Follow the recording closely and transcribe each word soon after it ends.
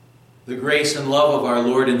The grace and love of our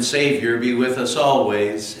Lord and Savior be with us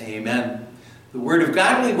always. Amen. The Word of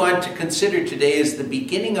God we want to consider today is the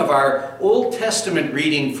beginning of our Old Testament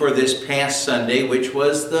reading for this past Sunday, which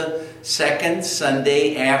was the second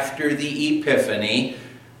Sunday after the Epiphany.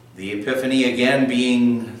 The Epiphany again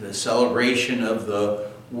being the celebration of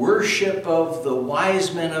the worship of the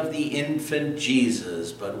wise men of the infant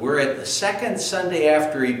Jesus. But we're at the second Sunday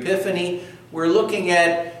after Epiphany. We're looking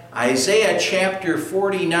at Isaiah chapter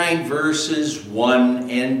 49 verses 1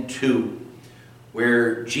 and 2,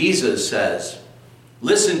 where Jesus says,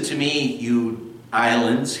 "Listen to me, you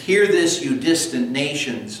islands. Hear this, you distant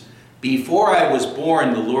nations. Before I was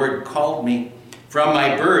born, the Lord called me. From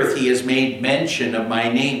my birth, he has made mention of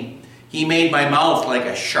my name. He made my mouth like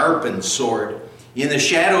a sharpened sword. In the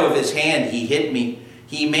shadow of his hand, he hid me.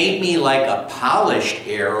 He made me like a polished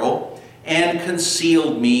arrow and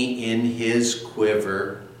concealed me in his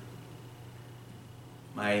quiver."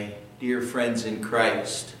 My dear friends in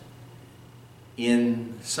Christ,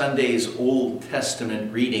 in Sunday's Old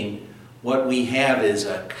Testament reading, what we have is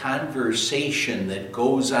a conversation that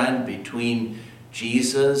goes on between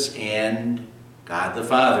Jesus and God the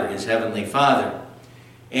Father, his heavenly Father.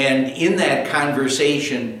 And in that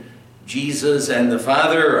conversation, Jesus and the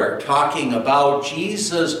Father are talking about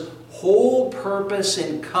Jesus' whole purpose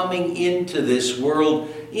in coming into this world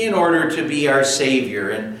in order to be our Savior.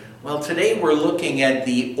 And well, today we're looking at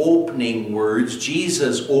the opening words,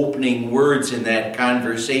 Jesus' opening words in that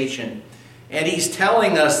conversation. And he's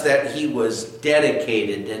telling us that he was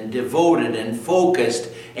dedicated and devoted and focused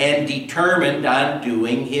and determined on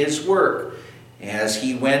doing his work. As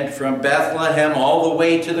he went from Bethlehem all the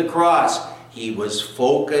way to the cross, he was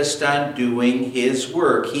focused on doing his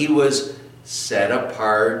work. He was set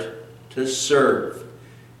apart to serve.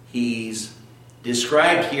 He's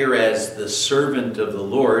described here as the servant of the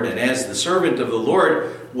Lord. And as the servant of the Lord,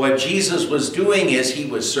 what Jesus was doing is he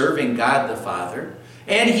was serving God the Father,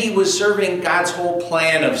 and he was serving God's whole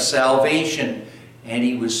plan of salvation, and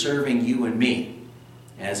he was serving you and me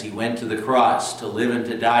as he went to the cross to live and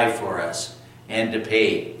to die for us and to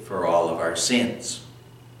pay for all of our sins.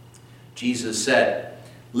 Jesus said,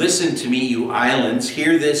 "Listen to me, you islands.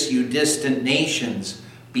 Hear this, you distant nations.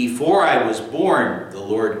 Before I was born, the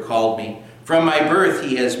Lord called me. From my birth,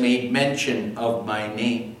 he has made mention of my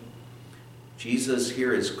name." Jesus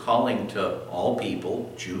here is calling to all people,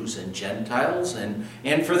 Jews and Gentiles,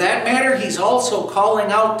 and for that matter, he's also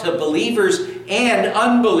calling out to believers and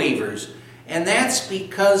unbelievers. And that's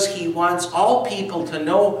because he wants all people to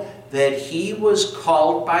know that he was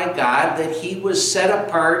called by God, that he was set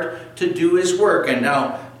apart to do his work. And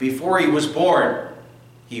now, before he was born,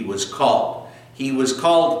 he was called. He was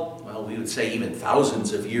called, well, we would say even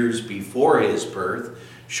thousands of years before his birth,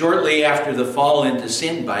 shortly after the fall into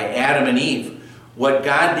sin by Adam and Eve. What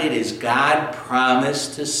God did is God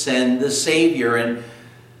promised to send the Savior. And,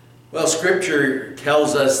 well, Scripture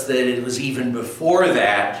tells us that it was even before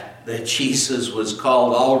that Jesus was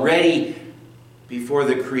called, already before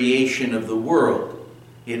the creation of the world.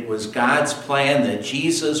 It was God's plan that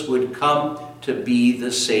Jesus would come to be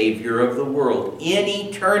the Savior of the world. In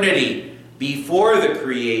eternity, before the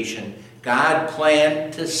creation, God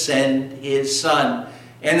planned to send his Son.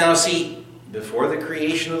 And now see, before the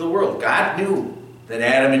creation of the world, God knew that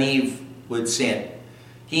Adam and Eve would sin.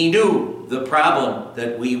 He knew the problem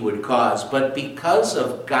that we would cause. But because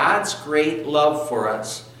of God's great love for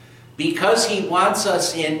us, because he wants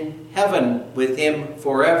us in heaven with him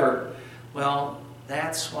forever, well,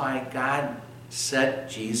 that's why God set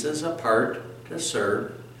Jesus apart to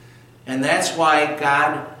serve. And that's why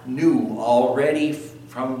God knew already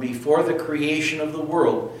from before the creation of the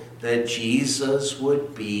world that Jesus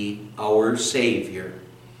would be our Savior.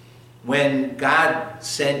 When God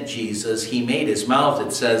sent Jesus, he made his mouth,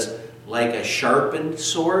 it says, like a sharpened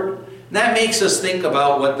sword. And that makes us think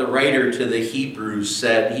about what the writer to the Hebrews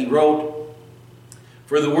said. He wrote,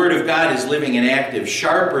 "For the word of God is living and active,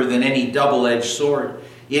 sharper than any double-edged sword.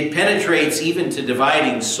 It penetrates even to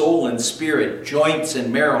dividing soul and spirit, joints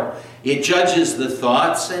and marrow. It judges the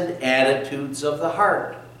thoughts and attitudes of the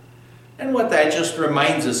heart." And what that just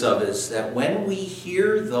reminds us of is that when we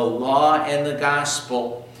hear the law and the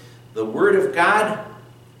gospel, the Word of God,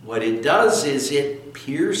 what it does is it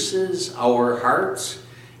pierces our hearts.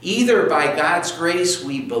 Either by God's grace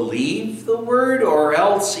we believe the Word, or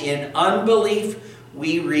else in unbelief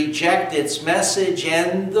we reject its message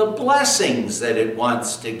and the blessings that it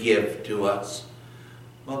wants to give to us.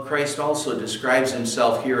 Well, Christ also describes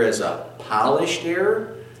himself here as a polished arrow.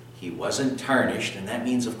 He wasn't tarnished, and that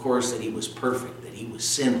means, of course, that he was perfect, that he was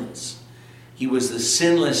sinless. He was the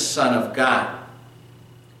sinless Son of God.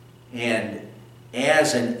 And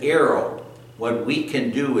as an arrow, what we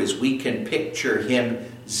can do is we can picture him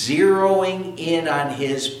zeroing in on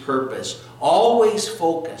his purpose, always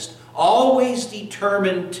focused, always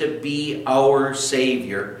determined to be our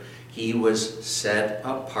Savior. He was set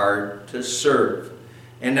apart to serve.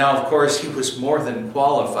 And now, of course, he was more than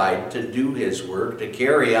qualified to do his work, to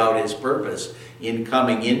carry out his purpose in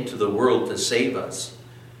coming into the world to save us.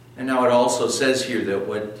 And now it also says here that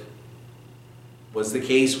what was the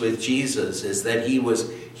case with Jesus is that he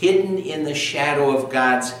was hidden in the shadow of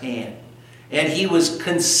God's hand. And he was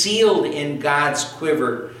concealed in God's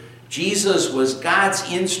quiver. Jesus was God's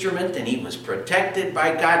instrument and he was protected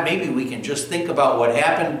by God. Maybe we can just think about what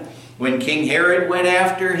happened when King Herod went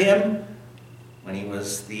after him, when he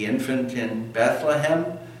was the infant in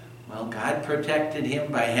Bethlehem. Well, God protected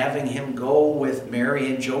him by having him go with Mary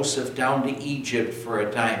and Joseph down to Egypt for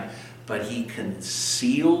a time. But he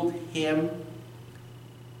concealed him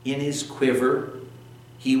in his quiver.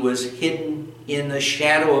 He was hidden in the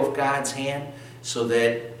shadow of God's hand so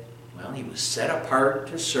that, well, he was set apart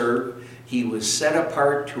to serve. He was set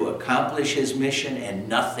apart to accomplish his mission, and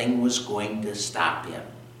nothing was going to stop him.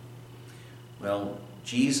 Well,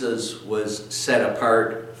 Jesus was set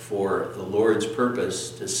apart for the Lord's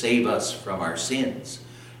purpose to save us from our sins.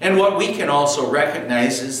 And what we can also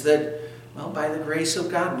recognize is that, well, by the grace of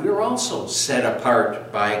God, we were also set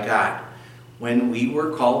apart by God when we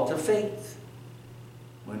were called to faith.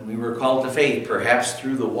 When we were called to faith, perhaps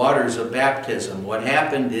through the waters of baptism, what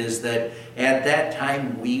happened is that at that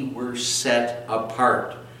time we were set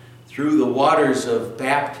apart. Through the waters of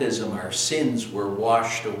baptism, our sins were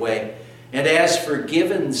washed away. And as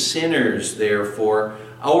forgiven sinners, therefore,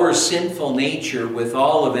 our sinful nature, with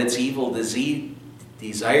all of its evil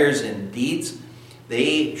desires and deeds,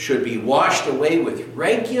 they should be washed away with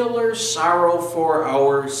regular sorrow for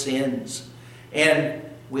our sins. And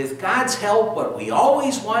with God's help, what we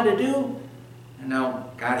always want to do, and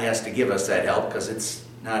now God has to give us that help because it's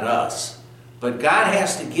not us, but God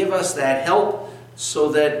has to give us that help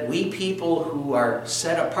so that we people who are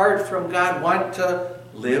set apart from God want to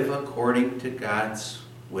live according to God's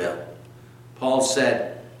will. Paul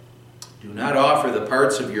said, "Do not offer the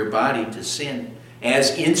parts of your body to sin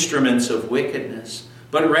as instruments of wickedness,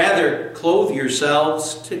 but rather clothe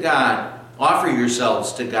yourselves to God, offer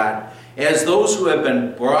yourselves to God, as those who have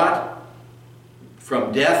been brought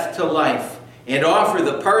from death to life, and offer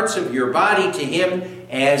the parts of your body to him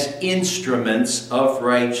as instruments of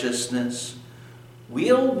righteousness."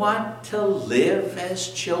 We'll want to live as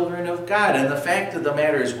children of God. And the fact of the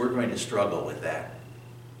matter is we're going to struggle with that.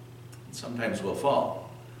 Sometimes we'll fall.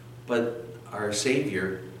 But our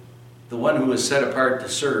Savior, the one who is set apart to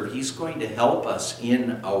serve, he's going to help us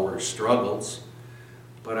in our struggles.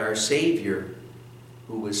 But our Savior,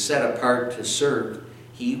 who was set apart to serve,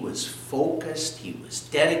 he was focused, he was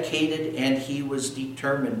dedicated, and he was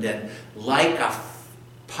determined. And like a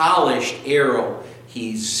polished arrow,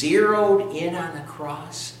 he zeroed in on the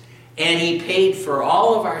cross, and he paid for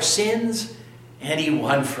all of our sins, and he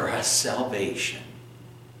won for us salvation.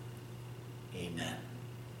 Amen.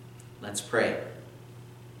 Let's pray.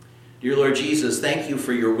 Dear Lord Jesus, thank you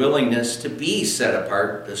for your willingness to be set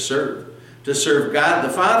apart to serve God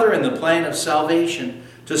the Father in the plan of salvation,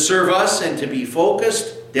 to serve us and to be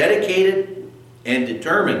focused, dedicated, and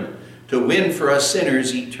determined to win for us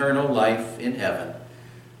sinners eternal life in heaven.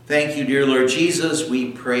 Thank you, dear Lord Jesus.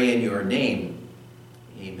 We pray in your name.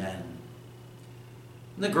 Amen.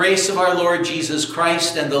 And the grace of our Lord Jesus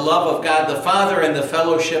Christ and the love of God the Father and the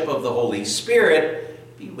fellowship of the Holy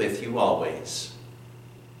Spirit be with you always.